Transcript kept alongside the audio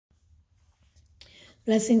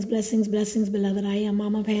Blessings, blessings, blessings, beloved. I am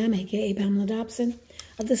Mama Pam, a.k.a. Pamela Dobson,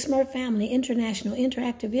 of the SMRF Family International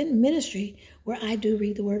Interactive Ministry, where I do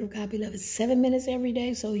read the Word of God, beloved, 7 minutes every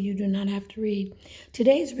day, so you do not have to read.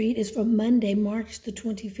 Today's read is from Monday, March the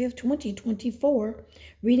 25th, 2024,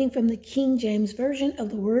 reading from the King James Version of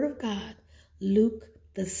the Word of God, Luke,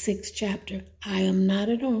 the 6th chapter. I am not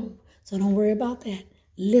at home, so don't worry about that.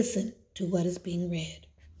 Listen to what is being read.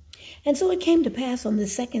 And so it came to pass on the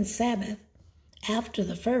second Sabbath, after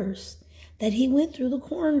the first, that he went through the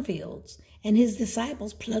cornfields, and his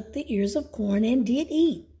disciples plucked the ears of corn and did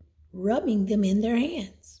eat, rubbing them in their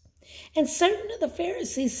hands. And certain of the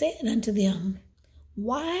Pharisees said unto them,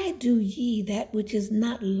 Why do ye that which is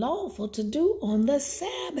not lawful to do on the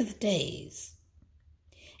Sabbath days?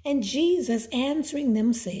 And Jesus answering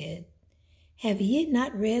them said, Have ye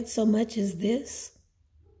not read so much as this?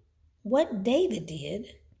 What David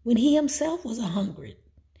did when he himself was a-hungered,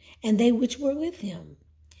 and they which were with him,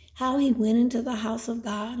 how he went into the house of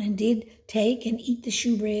God, and did take and eat the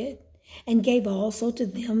shewbread, and gave also to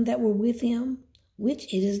them that were with him,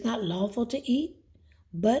 which it is not lawful to eat,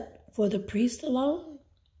 but for the priest alone.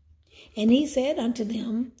 And he said unto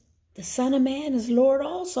them, The Son of Man is Lord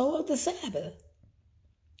also of the Sabbath.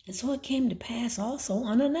 And so it came to pass also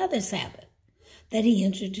on another Sabbath, that he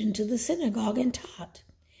entered into the synagogue and taught.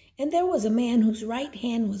 And there was a man whose right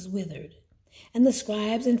hand was withered. And the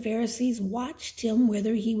scribes and Pharisees watched him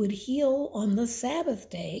whether he would heal on the Sabbath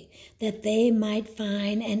day, that they might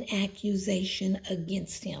find an accusation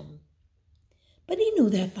against him. But he knew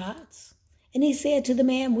their thoughts. And he said to the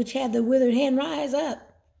man which had the withered hand, Rise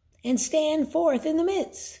up, and stand forth in the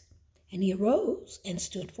midst. And he arose and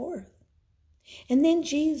stood forth. And then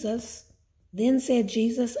said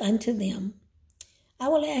Jesus unto them, I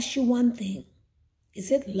will ask you one thing.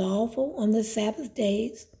 Is it lawful on the Sabbath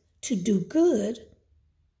days to do good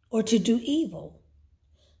or to do evil,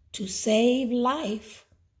 to save life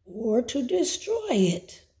or to destroy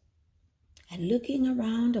it? And looking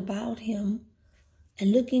around about him,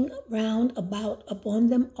 and looking round about upon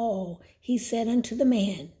them all, he said unto the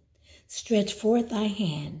man, Stretch forth thy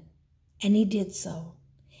hand. And he did so.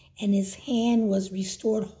 And his hand was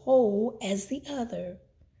restored whole as the other.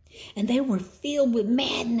 And they were filled with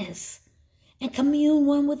madness, and communed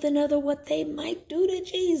one with another what they might do to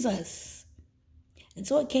Jesus. And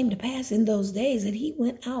so it came to pass in those days that he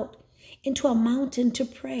went out into a mountain to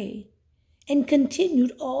pray, and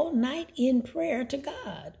continued all night in prayer to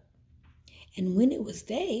God. And when it was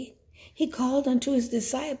day, he called unto his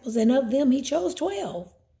disciples, and of them he chose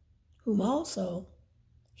 12, whom also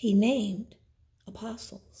he named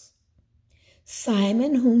apostles.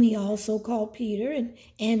 Simon, whom he also called Peter, and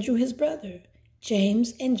Andrew his brother,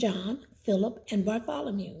 James and John, Philip and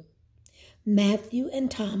Bartholomew, Matthew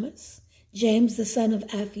and Thomas, James the son of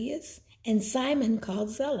Alphaeus, and Simon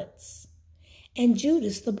called Zealots, and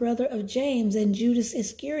Judas the brother of James, and Judas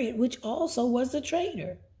Iscariot, which also was the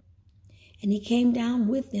traitor. And he came down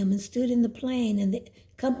with them and stood in the plain in the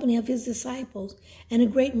company of his disciples, and a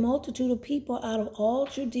great multitude of people out of all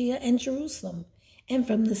Judea and Jerusalem, and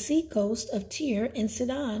from the sea coast of Tyre and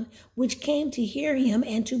Sidon, which came to hear him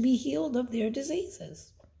and to be healed of their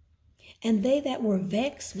diseases. And they that were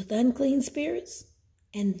vexed with unclean spirits,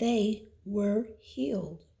 and they were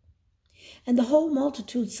healed. And the whole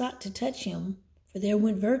multitude sought to touch him, for there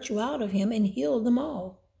went virtue out of him, and healed them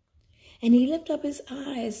all. And he lifted up his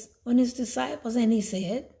eyes on his disciples, and he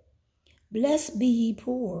said, Blessed be ye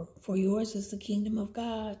poor, for yours is the kingdom of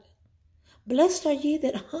God. Blessed are ye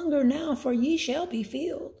that hunger now, for ye shall be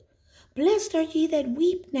filled. Blessed are ye that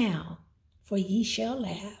weep now, for ye shall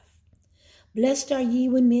laugh. Blessed are ye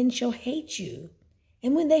when men shall hate you,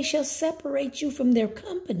 and when they shall separate you from their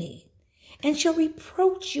company, and shall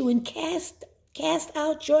reproach you, and cast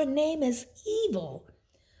out your name as evil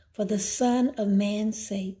for the Son of Man's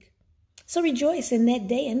sake. So rejoice in that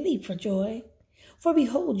day, and leap for joy. For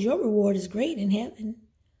behold, your reward is great in heaven.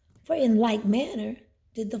 For in like manner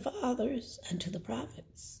did the fathers unto the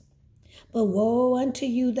prophets. But woe unto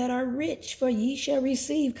you that are rich, for ye shall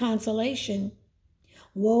receive consolation.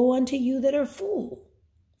 Woe unto you that are full,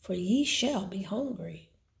 for ye shall be hungry.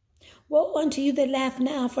 Woe unto you that laugh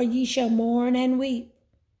now, for ye shall mourn and weep.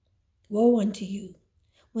 Woe unto you,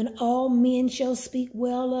 when all men shall speak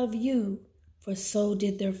well of you, for so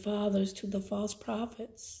did their fathers to the false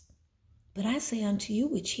prophets. But I say unto you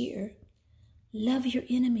which hear, Love your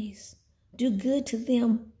enemies, do good to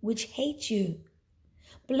them which hate you.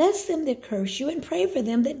 Bless them that curse you, and pray for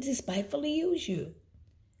them that despitefully use you.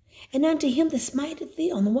 And unto him that smiteth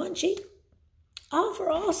thee on the one cheek, offer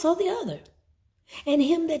also the other. And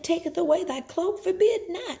him that taketh away thy cloak, forbid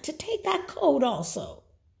not to take thy coat also.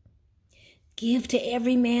 Give to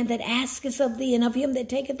every man that asketh of thee, and of him that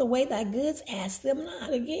taketh away thy goods, ask them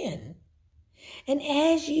not again. And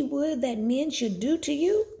as ye would that men should do to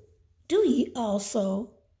you, do ye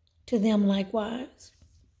also to them likewise.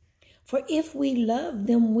 For if we love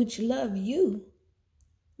them which love you,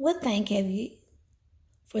 what thank have ye?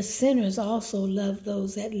 For sinners also love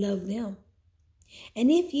those that love them.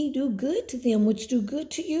 And if ye do good to them which do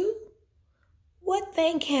good to you, what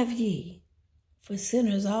thank have ye? For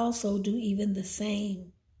sinners also do even the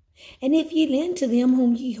same. And if ye lend to them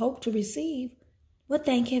whom ye hope to receive, what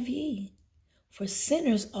thank have ye? For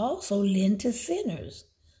sinners also lend to sinners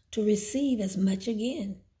to receive as much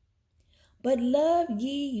again. But love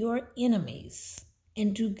ye your enemies,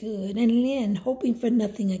 and do good, and lend, hoping for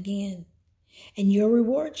nothing again. And your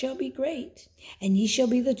reward shall be great, and ye shall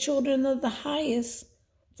be the children of the highest,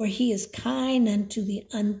 for he is kind unto the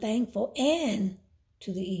unthankful and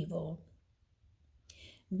to the evil.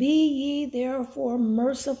 Be ye therefore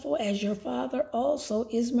merciful, as your Father also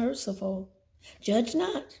is merciful. Judge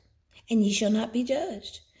not, and ye shall not be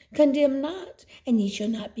judged. Condemn not, and ye shall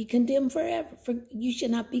not be condemned forever. You shall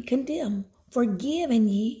not be condemned. Forgive, and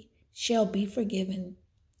ye shall be forgiven.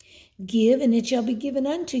 Give, and it shall be given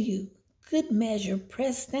unto you. Good measure,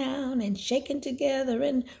 pressed down and shaken together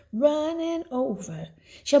and running over,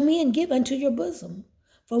 shall men give unto your bosom.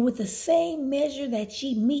 For with the same measure that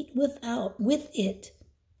ye meet withal,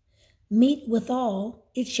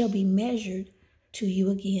 it shall be measured to you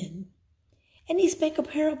again. And he spake a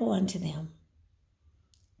parable unto them.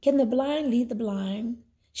 Can the blind lead the blind?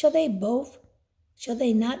 Shall they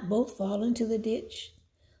not both fall into the ditch?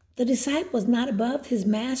 The disciple is not above his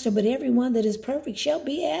master, but every one that is perfect shall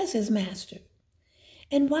be as his master.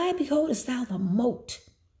 And why beholdest thou the mote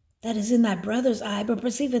that is in thy brother's eye, but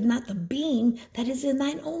perceiveth not the beam that is in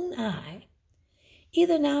thine own eye?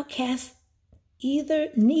 Either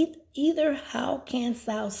how canst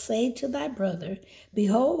thou say to thy brother,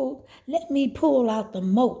 Behold, let me pull out the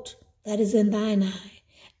mote that is in thine eye,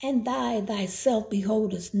 and thyself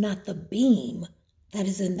beholdest not the beam that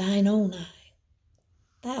is in thine own eye?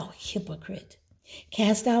 Thou hypocrite,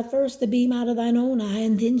 cast out first the beam out of thine own eye,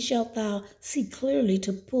 and then shalt thou see clearly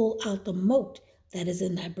to pull out the mote that is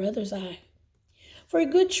in thy brother's eye. For a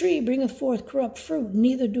good tree bringeth forth corrupt fruit,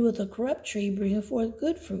 neither doeth a corrupt tree bring forth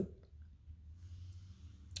good fruit.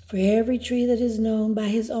 For every tree that is known by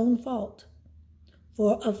his own fault.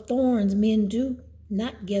 For of thorns men do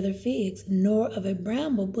not gather figs, nor of a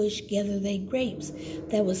bramble bush gather they grapes.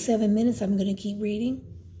 That was 7 minutes. I'm going to keep reading.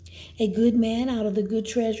 A good man out of the good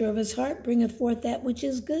treasure of his heart bringeth forth that which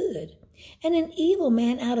is good. And an evil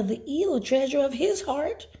man out of the evil treasure of his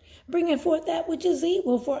heart bringeth forth that which is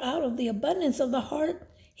evil. For out of the abundance of the heart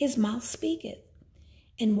his mouth speaketh.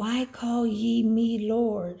 And why call ye me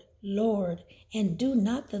Lord, Lord, and do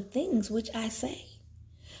not the things which I say?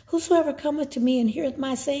 Whosoever cometh to me and heareth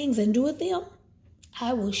my sayings and doeth them,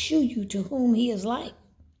 I will shew you to whom he is like.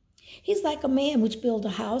 He's like a man which built a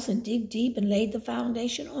house and digged deep and laid the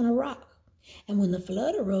foundation on a rock. And when the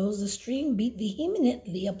flood arose, the stream beat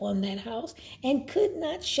vehemently upon that house and could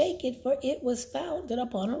not shake it, for it was founded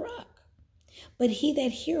upon a rock. But he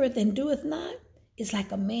that heareth and doeth not is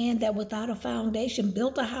like a man that without a foundation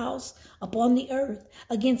built a house upon the earth,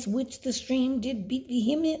 against which the stream did beat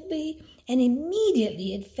vehemently, and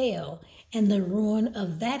immediately it fell, and the ruin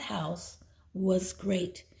of that house was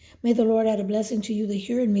great. May the Lord add a blessing to you, the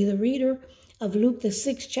hearer, and me, the reader, of Luke, the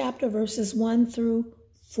 6th chapter, verses 1 through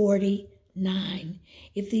 49.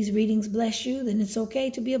 If these readings bless you, then it's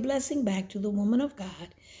okay to be a blessing back to the woman of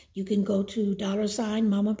God. You can go to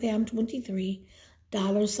 $MamaPam23,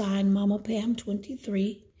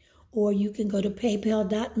 $MamaPam23, or you can go to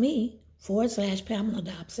paypal.me/Pamela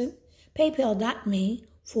Dobson,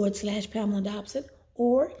 paypal.me/Pamela Dobson,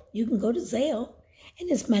 or you can go to Zelle. And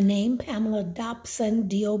it's my name, Pamela Dobson,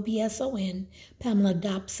 Dobson, Pamela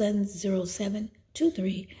Dobson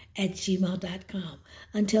 0723 @gmail.com.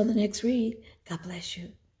 Until the next read, God bless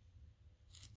you.